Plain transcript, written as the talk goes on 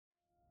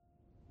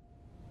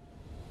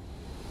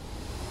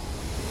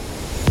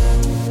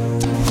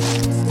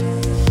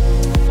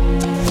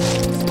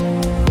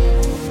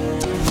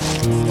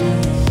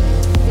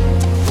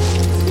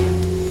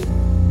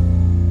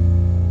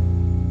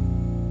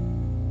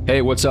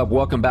Hey, what's up?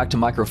 Welcome back to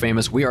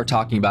Microfamous. We are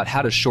talking about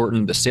how to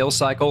shorten the sales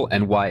cycle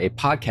and why a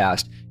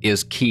podcast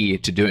is key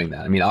to doing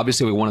that. I mean,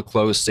 obviously, we want to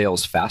close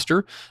sales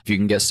faster. If you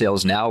can get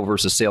sales now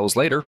versus sales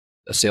later,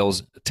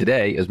 sales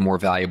today is more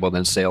valuable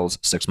than sales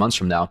 6 months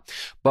from now.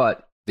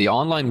 But the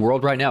online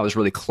world right now is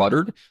really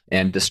cluttered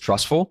and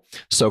distrustful.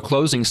 So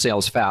closing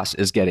sales fast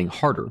is getting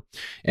harder.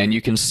 And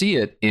you can see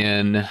it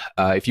in,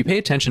 if you pay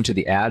attention to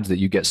the ads that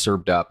you get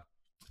served up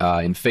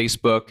in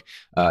Facebook,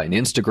 in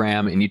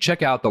Instagram, and you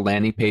check out the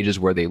landing pages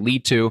where they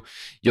lead to,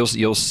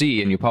 you'll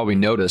see, and you probably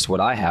notice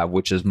what I have,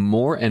 which is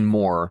more and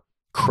more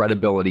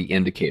credibility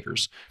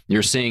indicators.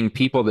 You're seeing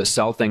people that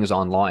sell things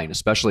online,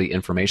 especially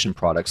information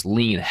products,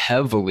 lean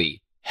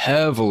heavily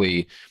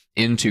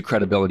into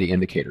credibility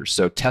indicators.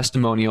 So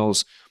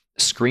testimonials,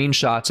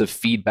 screenshots of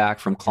feedback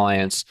from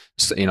clients,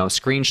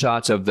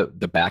 screenshots of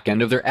the back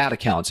end of their ad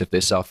accounts if they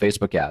sell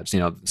Facebook ads,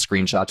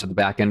 screenshots of the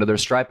back end of their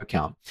Stripe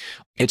account.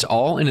 It's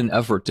all in an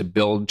effort to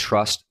build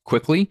trust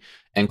quickly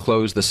and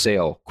close the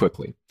sale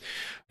quickly.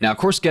 Now, of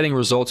course, getting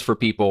results for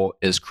people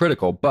is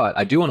critical, but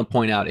I do want to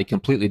point out a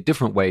completely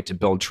different way to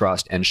build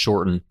trust and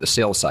shorten the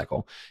sales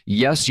cycle.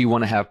 Yes, you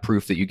want to have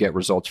proof that you get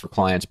results for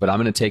clients, but I'm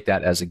going to take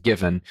that as a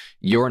given.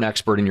 You're an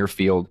expert in your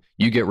field.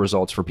 You get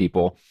results for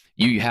people.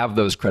 You have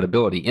those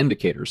credibility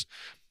indicators.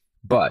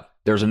 But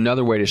there's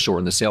another way to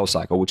shorten the sales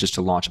cycle, which is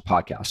to launch a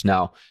podcast.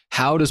 Now,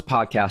 how does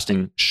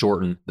podcasting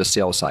shorten the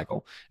sales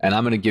cycle? And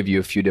I'm going to give you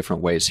a few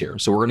different ways here.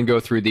 So we're going to go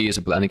through these.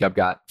 I think I've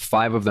got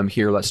 5 of them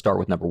here. Let's start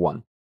with number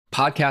 1.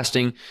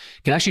 Podcasting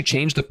can actually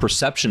change the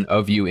perception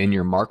of you in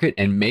your market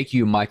and make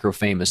you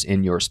micro-famous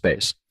in your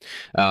space.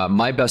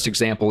 My best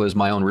example is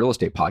my own real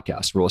estate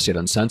podcast, Real Estate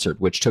Uncensored,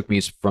 which took me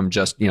from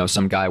just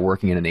some guy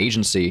working in an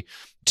agency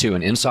to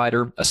an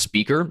insider, a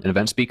speaker, an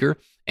event speaker,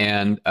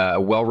 and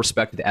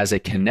well-respected as a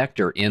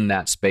connector in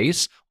that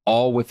space,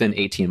 all within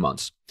 18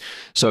 months.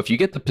 So if you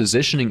get the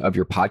positioning of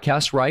your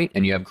podcast right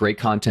and you have great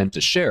content to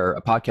share,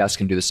 a podcast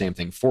can do the same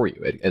thing for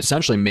you. It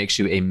essentially makes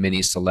you a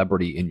mini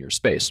celebrity in your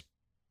space.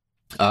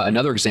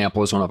 Another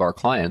example is one of our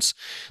clients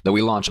that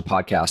we launched a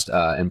podcast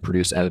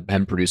and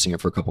been producing it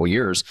for a couple of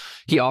years.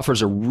 He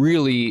offers a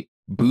really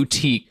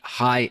boutique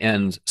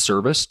high-end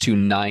service to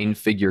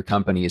 9-figure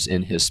companies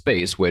in his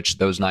space, which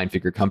those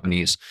 9-figure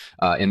companies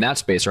in that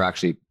space are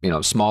actually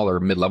smaller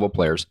mid-level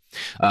players.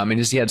 And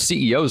as he had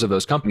CEOs of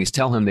those companies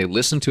tell him they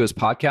listen to his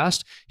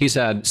podcast, he's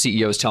had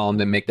CEOs tell him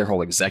to make their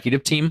whole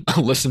executive team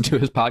listen to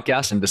his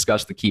podcast and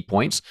discuss the key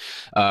points.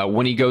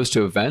 When he goes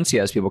to events, he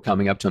has people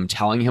coming up to him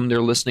telling him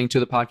they're listening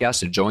to the podcast,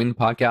 to join the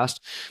podcast.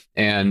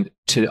 And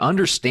to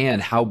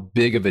understand how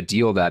big of a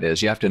deal that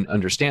is, you have to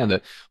understand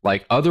that,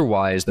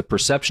 otherwise the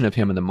perception of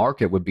him in the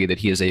market would be that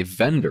he is a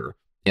vendor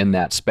in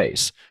that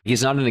space.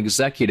 He's not an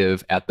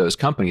executive at those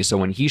companies. So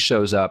when he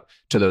shows up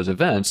to those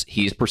events,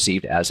 he's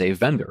perceived as a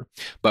vendor.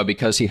 But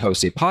because he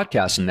hosts a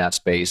podcast in that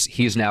space,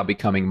 he's now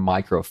becoming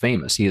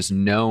micro-famous. He is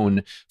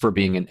known for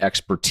being an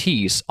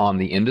expertise on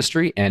the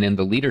industry and in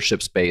the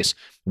leadership space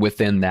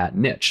within that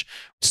niche.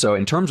 So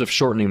in terms of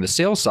shortening the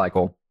sales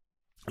cycle,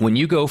 when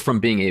you go from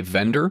being a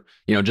vendor,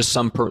 just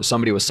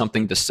somebody with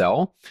something to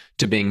sell,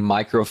 to being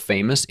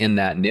micro-famous in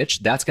that niche,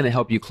 that's going to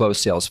help you close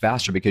sales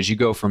faster because you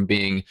go from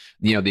being,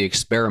 the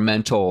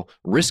experimental,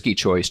 risky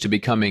choice to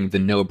becoming the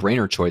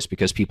no-brainer choice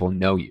because people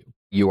know you.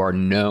 You are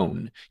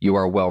known. You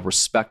are well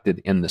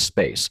respected in the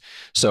space.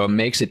 So it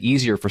makes it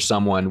easier for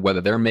someone,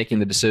 whether they're making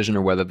the decision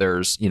or whether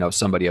there's,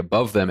 somebody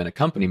above them in a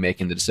company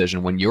making the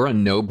decision. When you're a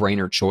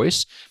no-brainer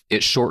choice,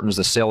 it shortens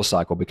the sales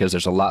cycle because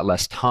there's a lot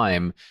less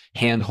time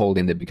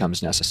hand-holding that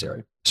becomes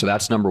necessary. So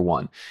that's number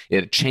 1.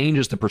 It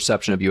changes the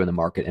perception of you in the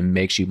market and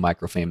makes you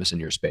micro-famous in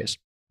your space.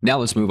 Now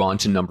let's move on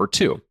to number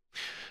 2.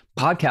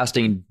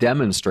 Podcasting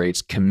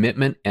demonstrates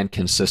commitment and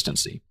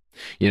consistency.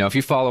 If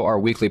you follow our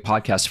weekly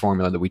podcast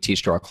formula that we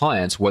teach to our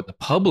clients, what the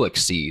public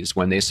sees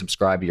when they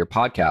subscribe to your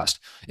podcast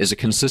is a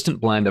consistent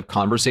blend of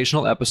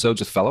conversational episodes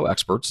with fellow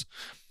experts,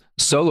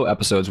 solo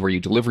episodes where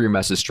you deliver your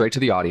message straight to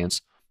the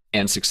audience,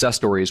 and success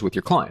stories with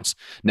your clients.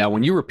 Now,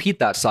 when you repeat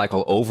that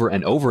cycle over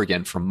and over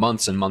again for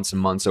months and months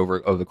and months over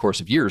the course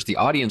of years, the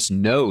audience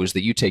knows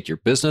that you take your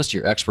business,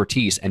 your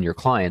expertise, and your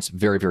clients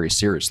very, very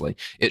seriously.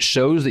 It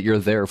shows that you're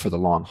there for the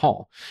long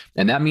haul.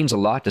 And that means a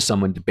lot to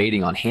someone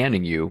debating on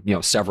handing you,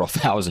 several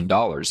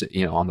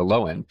 $1,000s, on the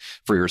low end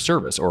for your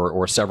service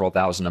or several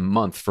thousand a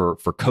month for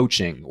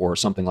coaching or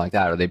something like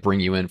that, or they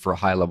bring you in for a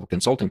high-level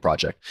consulting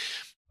project.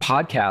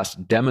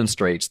 Podcast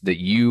demonstrates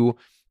that you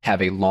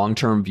have a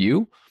long-term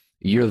view.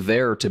 You're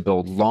there to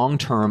build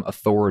long-term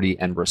authority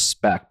and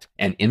respect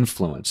and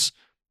influence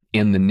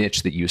in the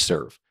niche that you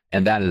serve.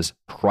 And that is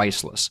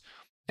priceless.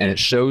 And it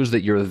shows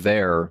that you're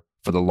there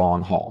for the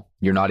long haul.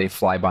 You're not a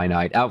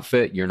fly-by-night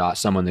outfit. You're not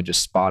someone that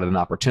just spotted an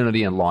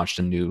opportunity and launched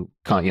a new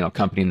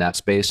company in that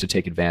space to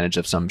take advantage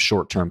of some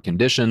short-term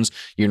conditions.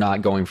 You're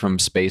not going from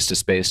space to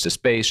space to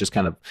space, just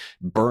kind of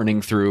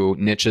burning through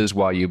niches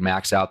while you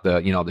max out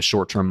the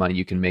short-term money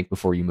you can make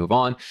before you move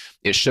on.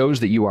 It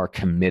shows that you are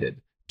committed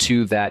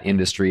to that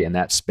industry and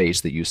that space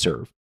that you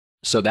serve.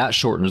 So that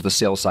shortens the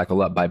sales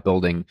cycle up by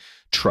building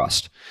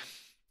trust.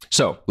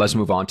 So let's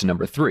move on to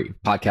number 3.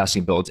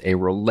 Podcasting builds a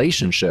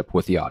relationship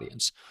with the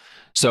audience.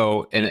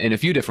 So in a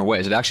few different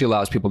ways, it actually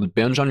allows people to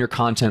binge on your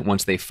content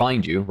once they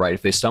find you, right?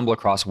 If they stumble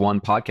across one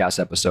podcast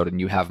episode and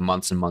you have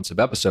months and months of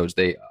episodes,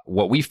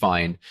 what we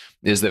find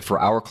is that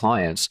for our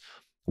clients,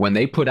 when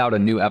they put out a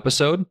new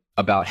episode,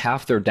 about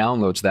half their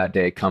downloads that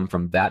day come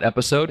from that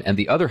episode, and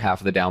the other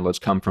half of the downloads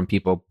come from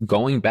people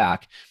going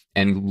back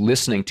and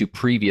listening to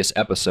previous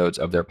episodes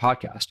of their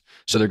podcast.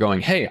 So they're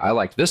going, hey, I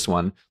liked this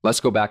one.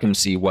 Let's go back and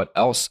see what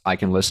else I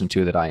can listen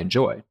to that I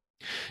enjoy.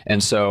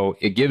 And so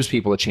it gives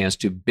people a chance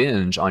to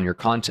binge on your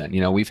content.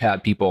 We've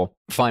had people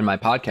find my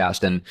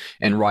podcast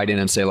and write in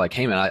and say like,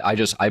 hey man,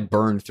 I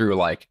burned through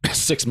like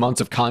 6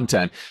 months of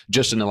content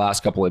just in the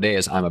last couple of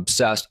days. I'm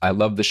obsessed. I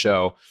love the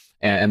show.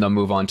 And they'll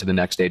move on to the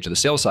next stage of the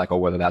sales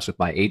cycle, whether that's with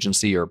my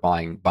agency or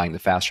buying the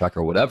fast track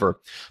or whatever.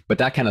 But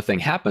that kind of thing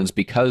happens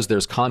because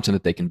there's content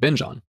that they can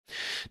binge on.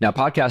 Now,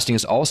 podcasting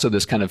is also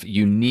this kind of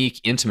unique,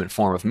 intimate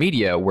form of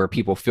media where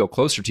people feel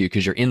closer to you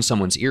because you're in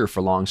someone's ear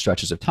for long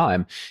stretches of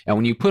time. And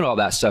when you put all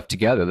that stuff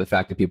together, the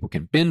fact that people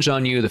can binge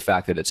on you, the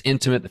fact that it's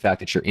intimate, the fact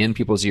that you're in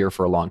people's ear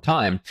for a long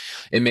time,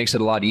 it makes it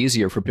a lot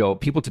easier for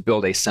people to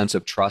build a sense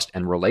of trust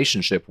and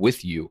relationship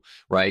with you,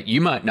 right?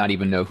 You might not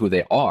even know who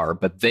they are,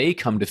 but they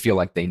come to feel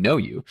like they know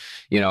you.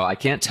 I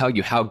can't tell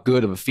you how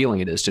good of a feeling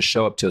it is to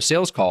show up to a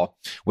sales call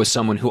with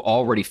someone who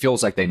already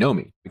feels like they know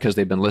me because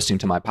they've been listening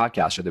to my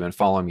podcast or they've been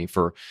following me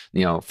for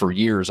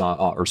years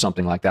or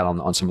something like that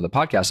on some of the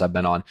podcasts I've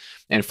been on.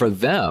 And for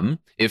them,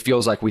 it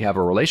feels like we have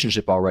a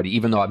relationship already,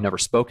 even though I've never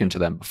spoken to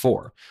them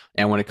before.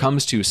 And when it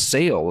comes to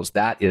sales,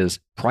 that is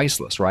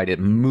priceless, right? It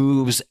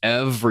moves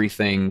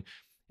everything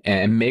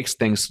and makes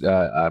things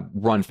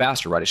run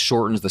faster, right? It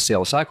shortens the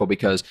sales cycle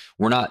because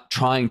we're not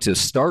trying to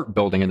start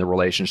building in the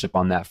relationship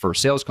on that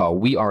first sales call.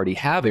 We already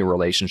have a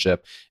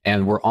relationship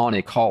and we're on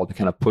a call to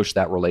kind of push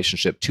that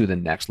relationship to the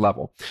next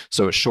level.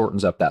 So it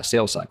shortens up that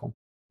sales cycle.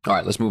 All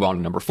right, let's move on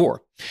to number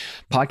 4.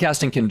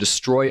 Podcasting can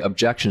destroy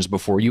objections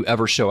before you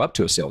ever show up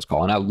to a sales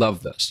call. And I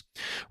love this,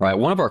 right?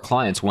 One of our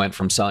clients went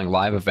from selling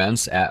live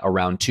events at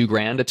around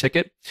 $2,000 a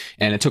ticket.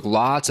 And it took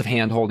lots of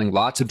hand holding,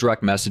 lots of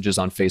direct messages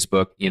on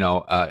Facebook,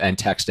 and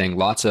texting,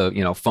 lots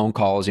of, phone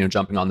calls,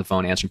 jumping on the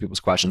phone, answering people's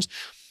questions.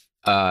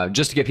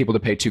 Just to get people to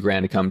pay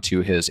 $2,000 to come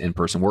to his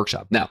in-person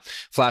workshop. Now,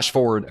 flash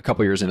forward a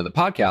couple of years into the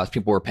podcast,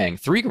 people were paying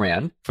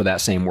 $3,000 for that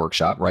same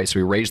workshop, right? So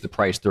we raised the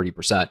price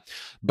 30%,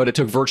 but it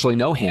took virtually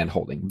no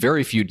hand-holding,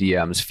 very few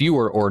DMs,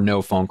 fewer or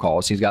no phone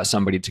calls. He's got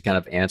somebody to kind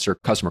of answer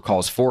customer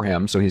calls for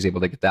him, so he's able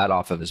to get that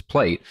off of his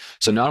plate.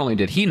 So not only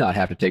did he not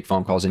have to take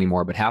phone calls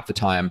anymore, but half the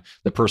time,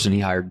 the person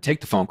he hired to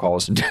take the phone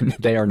calls,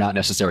 they are not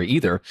necessary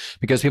either,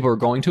 because people are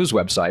going to his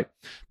website,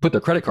 put their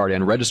credit card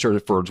in, register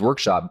for his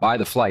workshop, buy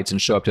the flights, and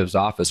show up to his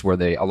office where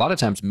they a lot of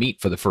times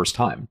meet for the first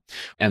time.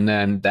 And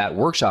then that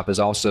workshop is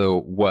also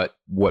what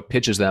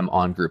pitches them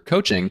on group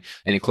coaching,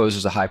 and it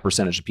closes a high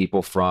percentage of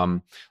people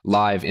from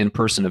live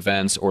in-person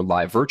events or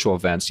live virtual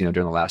events, during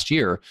the last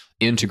year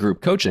into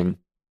group coaching.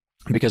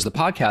 Because the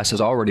podcast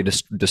has already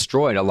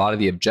destroyed a lot of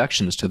the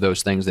objections to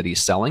those things that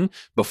he's selling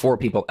before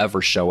people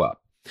ever show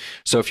up.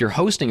 So if you're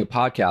hosting a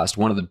podcast,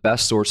 one of the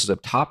best sources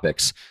of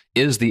topics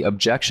is the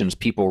objections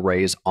people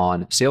raise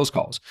on sales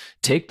calls.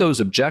 Take those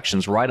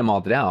objections, write them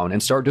all down,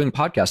 and start doing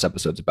podcast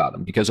episodes about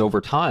them. Because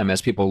over time,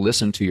 as people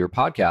listen to your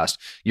podcast,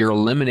 you're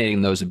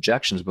eliminating those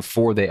objections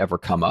before they ever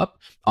come up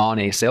on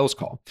a sales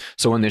call.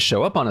 So when they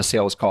show up on a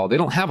sales call, they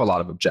don't have a lot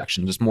of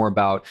objections. It's more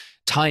about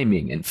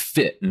timing and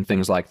fit and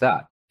things like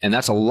that. And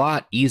that's a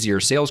lot easier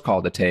sales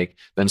call to take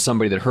than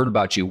somebody that heard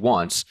about you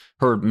once,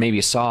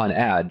 maybe saw an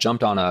ad,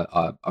 jumped on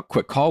a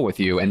quick call with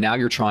you, and now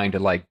you're trying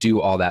to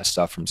do all that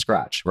stuff from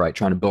scratch, right?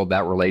 Trying to build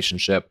that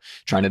relationship,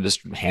 trying to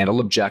just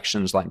handle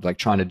objections, like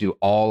trying to do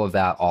all of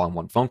that all in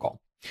one phone call.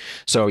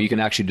 So you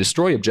can actually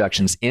destroy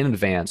objections in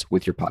advance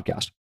with your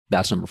podcast.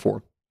 That's number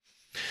 4.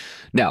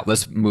 Now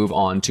let's move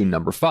on to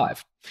number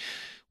 5.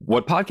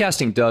 What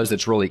podcasting does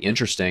that's really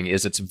interesting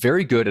is it's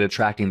very good at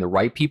attracting the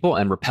right people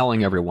and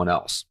repelling everyone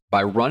else.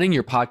 By running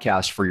your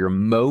podcast for your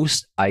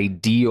most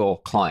ideal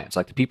clients,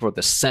 like the people at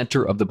the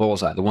center of the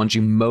bullseye, the ones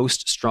you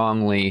most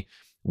strongly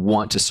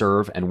want to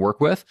serve and work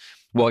with,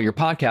 well, your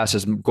podcast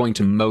is going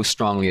to most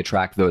strongly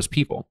attract those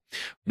people.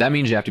 That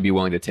means you have to be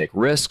willing to take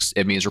risks.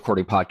 It means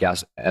recording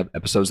podcast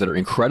episodes that are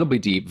incredibly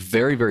deep,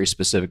 very, very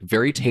specific,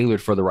 very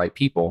tailored for the right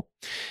people.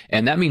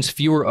 And that means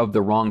fewer of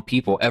the wrong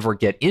people ever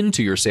get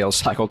into your sales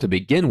cycle to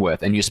begin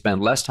with, and you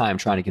spend less time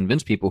trying to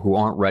convince people who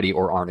aren't ready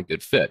or aren't a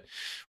good fit.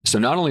 So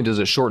not only does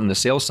it shorten the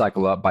sales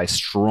cycle up by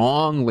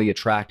strongly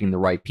attracting the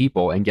right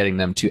people and getting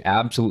them to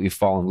absolutely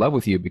fall in love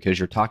with you because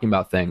you're talking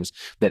about things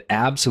that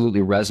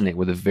absolutely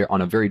resonate on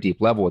a very deep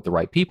level with the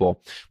right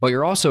people, but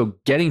you're also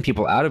getting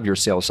people out of your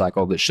sales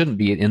cycle that shouldn't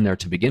be in there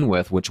to begin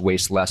with, which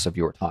wastes less of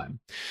your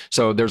time.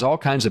 So there's all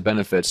kinds of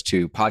benefits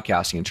to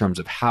podcasting in terms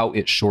of how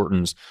it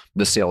shortens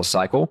the sales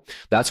cycle.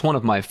 That's one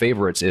of my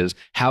favorites, is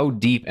how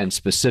deep and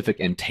specific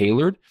and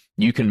tailored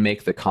you can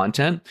make the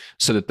content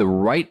so that the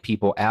right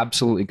people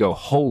absolutely go,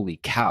 holy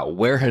cow,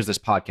 where has this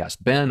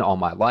podcast been all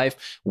my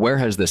life? Where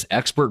has this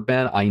expert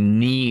been? I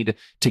need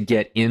to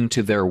get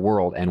into their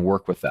world and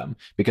work with them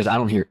because I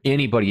don't hear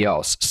anybody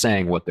else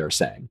saying what they're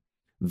saying.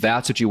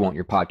 That's what you want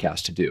your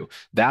podcast to do.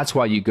 That's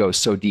why you go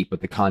so deep with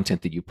the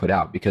content that you put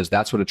out, because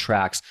that's what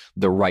attracts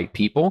the right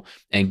people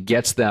and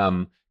gets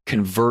them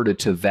converted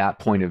to that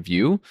point of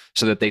view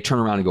so that they turn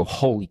around and go,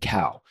 holy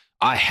cow,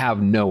 I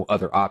have no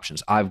other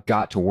options. I've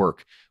got to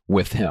work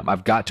with him.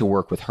 I've got to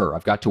work with her.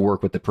 I've got to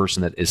work with the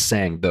person that is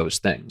saying those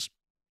things.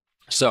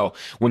 So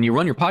when you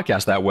run your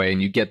podcast that way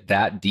and you get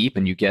that deep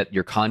and you get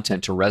your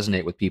content to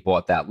resonate with people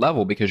at that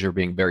level because you're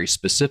being very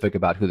specific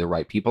about who the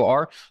right people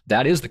are,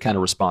 that is the kind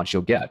of response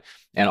you'll get.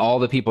 And all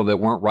the people that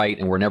weren't right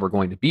and were never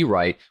going to be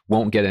right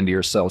won't get into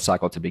your sales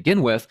cycle to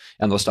begin with,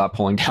 and they'll stop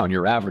pulling down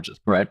your averages,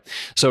 right?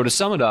 So to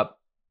sum it up,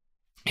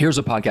 here's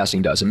what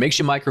podcasting does. It makes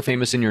you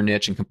micro-famous in your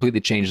niche and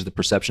completely changes the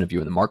perception of you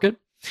in the market.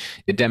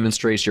 It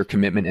demonstrates your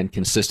commitment and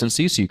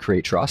consistency, so you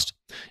create trust.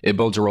 It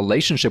builds a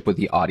relationship with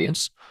the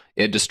audience.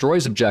 It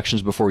destroys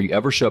objections before you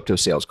ever show up to a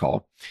sales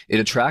call.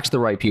 It attracts the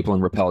right people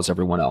and repels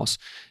everyone else.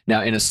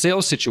 Now, in a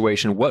sales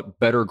situation, what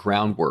better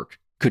groundwork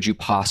could you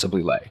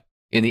possibly lay?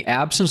 In the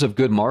absence of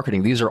good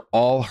marketing, these are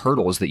all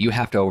hurdles that you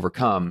have to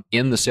overcome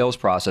in the sales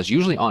process,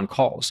 usually on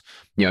calls.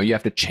 You know, you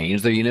have to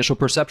change the initial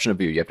perception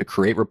of you. You have to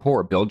create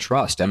rapport, build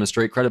trust,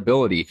 demonstrate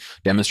credibility,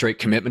 demonstrate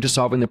commitment to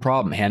solving the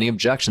problem, handling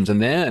objections.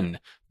 And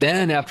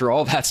then after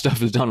all that stuff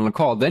is done on a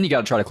call, then you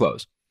got to try to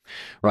close,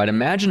 right?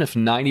 Imagine if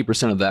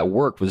 90% of that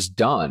work was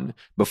done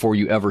before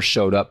you ever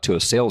showed up to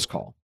a sales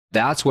call.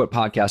 That's what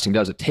podcasting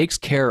does. It takes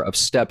care of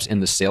steps in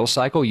the sales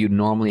cycle you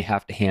normally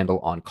have to handle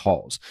on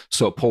calls.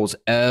 So it pulls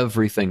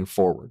everything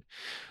forward.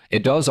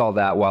 It does all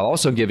that while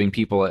also giving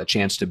people a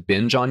chance to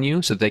binge on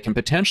you so that they can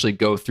potentially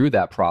go through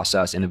that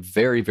process in a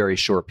very, very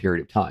short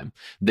period of time.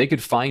 They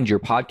could find your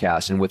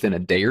podcast and within a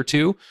day or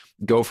two,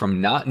 go from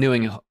not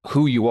knowing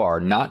who you are,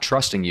 not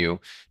trusting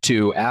you,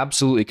 to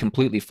absolutely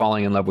completely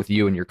falling in love with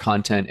you and your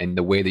content and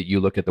the way that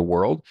you look at the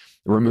world,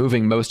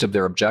 removing most of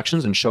their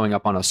objections and showing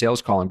up on a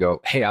sales call and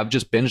go, hey, I've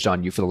just binged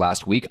on you for the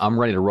last week. I'm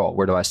ready to roll.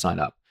 Where do I sign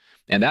up?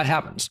 And that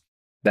happens.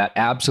 That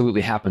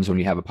absolutely happens when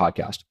you have a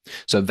podcast.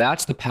 So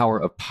that's the power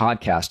of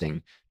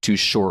podcasting to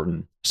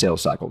shorten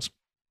sales cycles.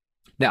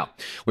 Now,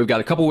 we've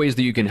got a couple ways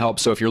that you can help.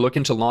 So if you're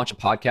looking to launch a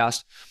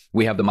podcast,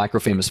 we have the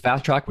Microfamous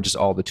Fast Track, which is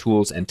all the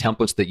tools and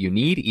templates that you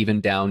need,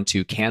 even down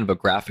to Canva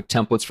graphic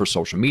templates for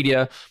social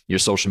media, your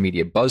social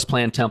media buzz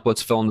plan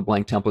templates, fill in the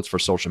blank templates for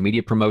social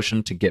media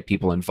promotion to get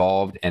people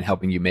involved and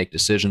helping you make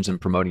decisions and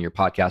promoting your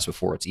podcast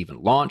before it's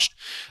even launched,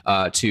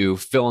 to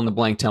fill in the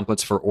blank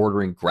templates for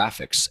ordering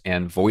graphics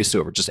and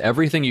voiceover, just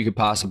everything you could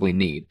possibly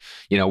need.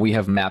 You know, we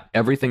have mapped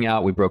everything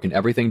out. We've broken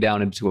everything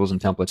down into tools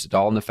and templates. It's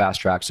all in the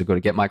Fast Track. So go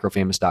to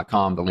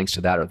getmicrofamous.com. The links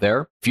to that are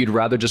there. If you'd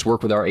rather just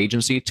work with our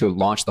agency to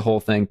launch the whole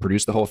thing,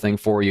 produce the whole thing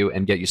for you,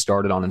 and get you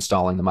started on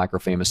installing the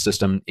Microfamous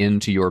system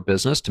into your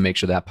business to make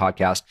sure that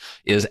podcast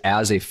is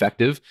as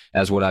effective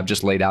as what I've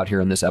just laid out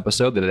here in this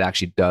episode, that it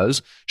actually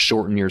does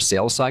shorten your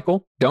sales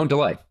cycle, don't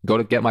delay. Go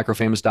to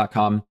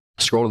getmicrofamous.com.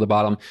 Scroll to the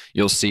bottom,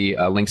 you'll see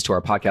links to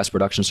our podcast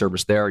production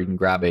service there. You can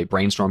grab a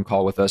brainstorm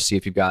call with us, see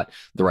if you've got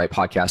the right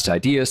podcast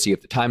idea, see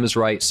if the time is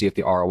right, see if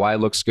the ROI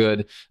looks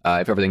good,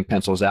 if everything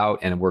pencils out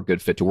and we're a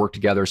good fit to work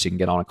together, so you can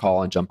get on a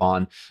call and jump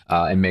on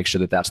and make sure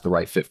that that's the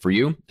right fit for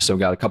you. So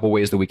we've got a couple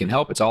ways that we can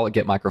help. It's all at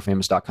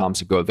getmicrofamous.com,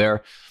 so go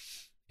there.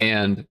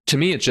 And to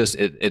me, it's just,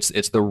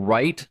 it's the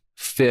right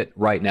fit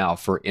right now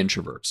for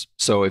introverts.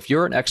 So if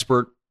you're an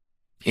expert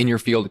in your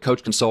field, a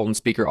coach, consultant,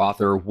 speaker,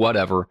 author,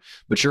 whatever,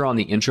 but you're on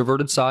the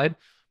introverted side,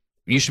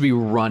 you should be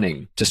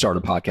running to start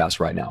a podcast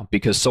right now,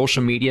 because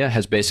social media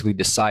has basically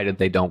decided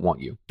they don't want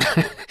you.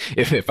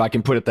 if I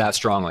can put it that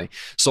strongly.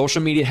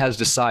 Social media has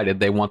decided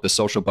they want the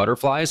social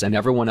butterflies and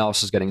everyone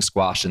else is getting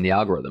squashed in the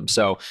algorithm.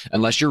 So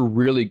unless you're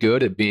really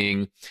good at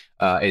being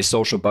a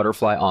social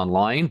butterfly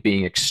online,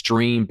 being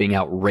extreme, being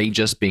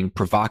outrageous, being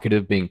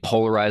provocative, being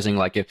polarizing,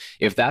 like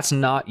if that's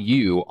not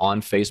you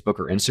on Facebook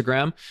or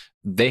Instagram,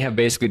 they have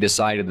basically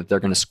decided that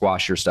they're going to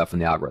squash your stuff in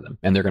the algorithm,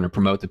 and they're going to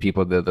promote the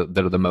people that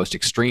are the most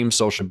extreme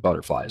social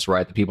butterflies,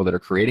 right? The people that are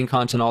creating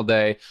content all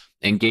day,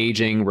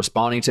 engaging,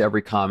 responding to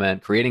every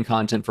comment, creating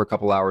content for a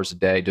couple hours a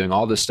day, doing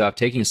all this stuff,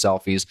 taking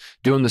selfies,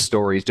 doing the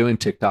stories, doing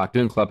TikTok,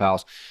 doing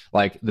Clubhouse.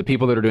 Like the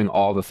people that are doing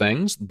all the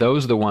things,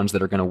 those are the ones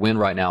that are going to win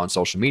right now on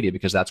social media,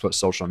 because that's what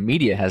social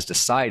media has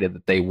decided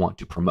that they want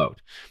to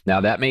promote.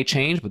 Now that may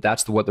change, but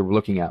that's what they're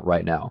looking at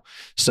right now.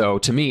 So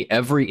to me,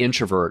 every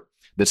introvert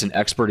that's an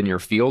expert in your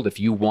field, if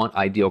you want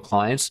ideal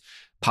clients,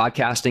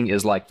 podcasting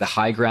is like the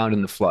high ground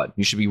in the flood.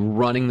 You should be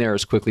running there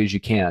as quickly as you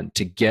can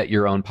to get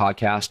your own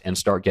podcast and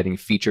start getting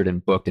featured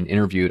and booked and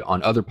interviewed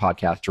on other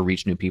podcasts to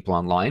reach new people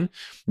online,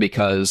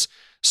 because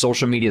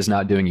social media is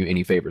not doing you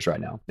any favors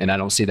right now. And I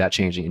don't see that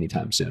changing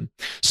anytime soon.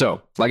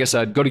 So like I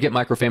said, go to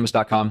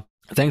getmicrofamous.com.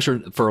 Thanks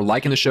for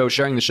liking the show,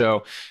 sharing the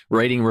show,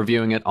 rating,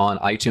 reviewing it on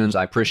iTunes.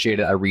 I appreciate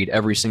it. I read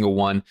every single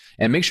one.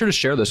 And make sure to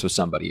share this with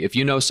somebody. If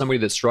you know somebody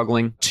that's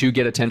struggling to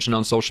get attention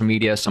on social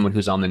media, someone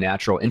who's on the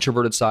natural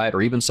introverted side,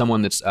 or even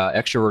someone that's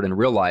extrovert in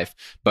real life,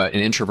 but an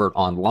introvert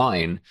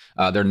online,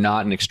 they're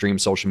not an extreme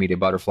social media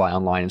butterfly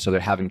online. And so they're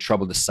having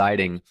trouble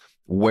deciding,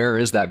 where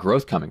is that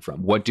growth coming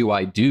from? What do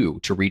I do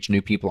to reach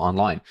new people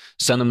online?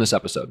 Send them this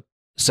episode.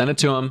 Send it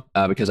to them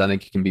because I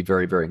think it can be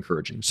very, very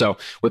encouraging. So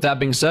with that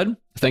being said,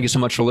 thank you so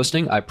much for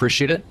listening. I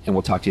appreciate it, and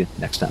we'll talk to you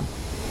next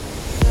time.